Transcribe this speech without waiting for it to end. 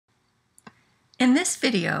In this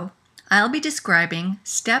video, I'll be describing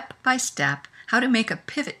step by step how to make a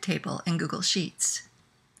pivot table in Google Sheets.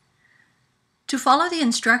 To follow the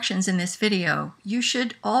instructions in this video, you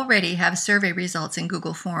should already have survey results in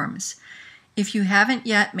Google Forms. If you haven't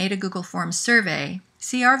yet made a Google Forms survey,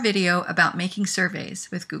 see our video about making surveys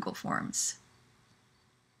with Google Forms.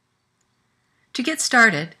 To get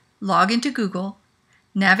started, log into Google,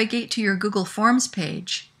 navigate to your Google Forms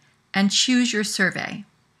page, and choose your survey.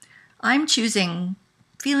 I'm choosing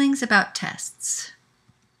Feelings About Tests.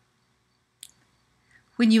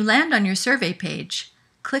 When you land on your survey page,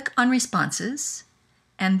 click on Responses,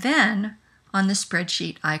 and then on the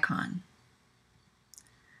spreadsheet icon.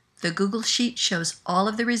 The Google Sheet shows all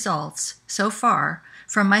of the results so far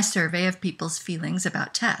from my survey of people's feelings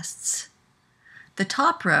about tests. The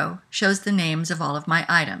top row shows the names of all of my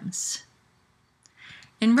items.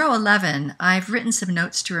 In row 11, I've written some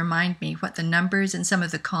notes to remind me what the numbers in some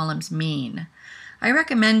of the columns mean. I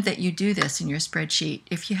recommend that you do this in your spreadsheet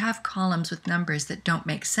if you have columns with numbers that don't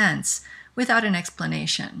make sense without an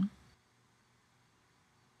explanation.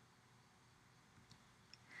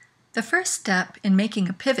 The first step in making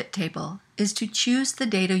a pivot table is to choose the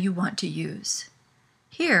data you want to use.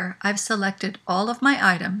 Here, I've selected all of my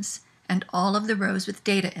items and all of the rows with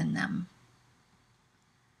data in them.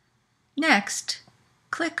 Next,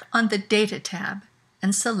 click on the Data tab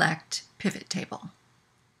and select Pivot Table.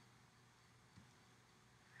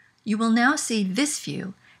 You will now see this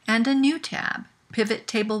view and a new tab, Pivot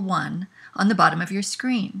Table 1, on the bottom of your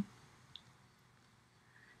screen.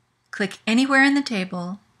 Click anywhere in the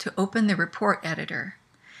table to open the report editor.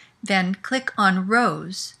 Then click on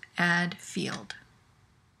Rows, Add Field.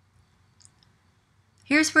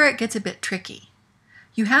 Here's where it gets a bit tricky.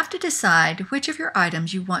 You have to decide which of your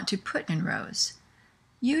items you want to put in rows.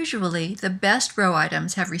 Usually, the best row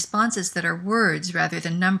items have responses that are words rather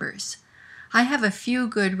than numbers. I have a few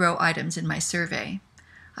good row items in my survey.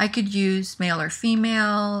 I could use male or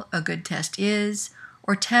female, a good test is,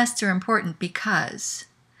 or tests are important because.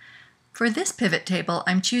 For this pivot table,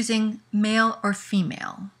 I'm choosing male or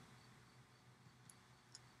female.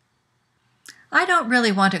 I don't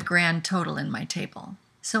really want a grand total in my table,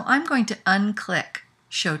 so I'm going to unclick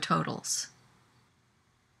Show Totals.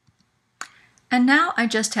 And now I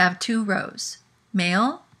just have two rows,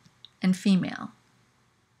 male and female.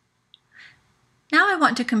 Now I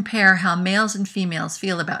want to compare how males and females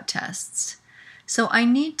feel about tests, so I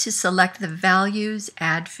need to select the Values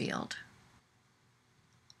Add field.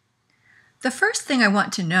 The first thing I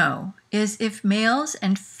want to know is if males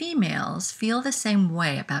and females feel the same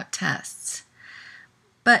way about tests.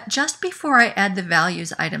 But just before I add the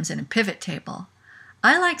values items in a pivot table,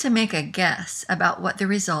 I like to make a guess about what the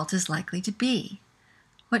result is likely to be.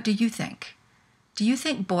 What do you think? Do you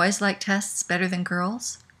think boys like tests better than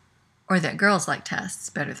girls? Or that girls like tests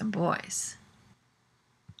better than boys?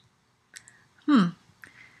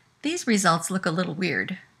 These results look a little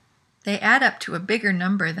weird. They add up to a bigger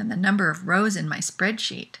number than the number of rows in my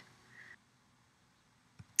spreadsheet.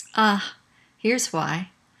 Here's why.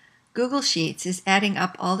 Google Sheets is adding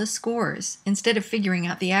up all the scores instead of figuring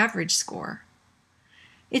out the average score.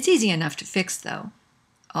 It's easy enough to fix, though.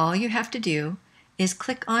 All you have to do is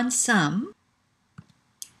click on Sum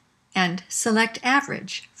and select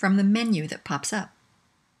Average from the menu that pops up.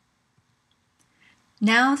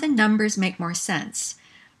 Now the numbers make more sense,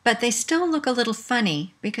 but they still look a little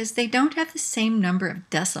funny because they don't have the same number of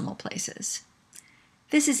decimal places.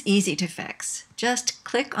 This is easy to fix. Just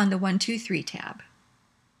click on the 1, 2, 3 tab.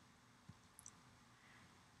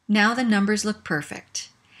 Now the numbers look perfect.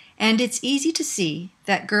 And it's easy to see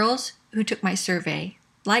that girls who took my survey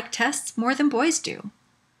like tests more than boys do.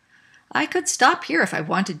 I could stop here if I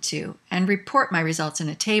wanted to and report my results in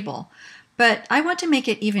a table, but I want to make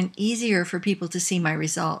it even easier for people to see my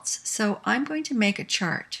results, so I'm going to make a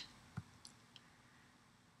chart.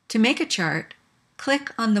 To make a chart,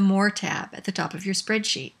 click on the More tab at the top of your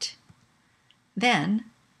spreadsheet. Then,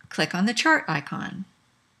 click on the chart icon.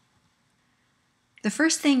 The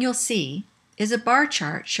first thing you'll see is a bar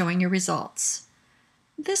chart showing your results.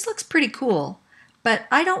 This looks pretty cool, but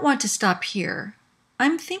I don't want to stop here.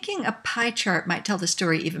 I'm thinking a pie chart might tell the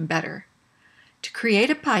story even better. To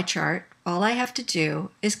create a pie chart, all I have to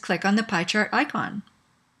do is click on the pie chart icon.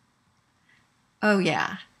 Oh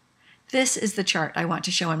yeah, this is the chart I want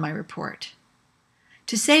to show in my report.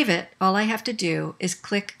 To save it, all I have to do is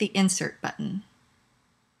click the Insert button.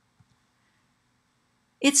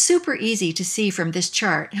 It's super easy to see from this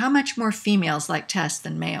chart how much more females like tests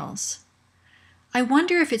than males. I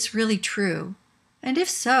wonder if it's really true, and if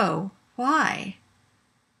so, why?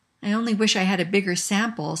 I only wish I had a bigger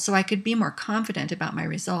sample so I could be more confident about my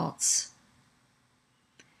results.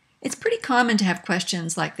 It's pretty common to have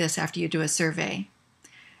questions like this after you do a survey.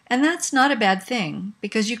 And that's not a bad thing,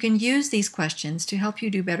 because you can use these questions to help you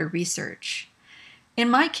do better research. In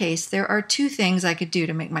my case, there are two things I could do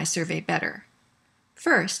to make my survey better.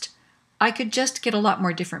 First, I could just get a lot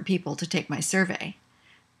more different people to take my survey.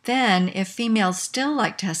 Then, if females still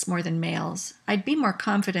like tests more than males, I'd be more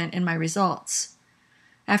confident in my results.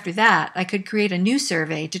 After that, I could create a new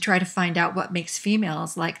survey to try to find out what makes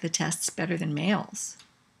females like the tests better than males.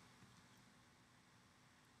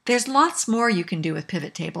 There's lots more you can do with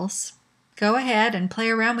pivot tables. Go ahead and play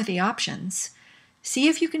around with the options. See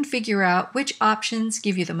if you can figure out which options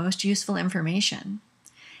give you the most useful information.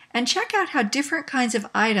 And check out how different kinds of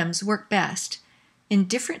items work best in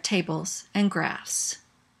different tables and graphs.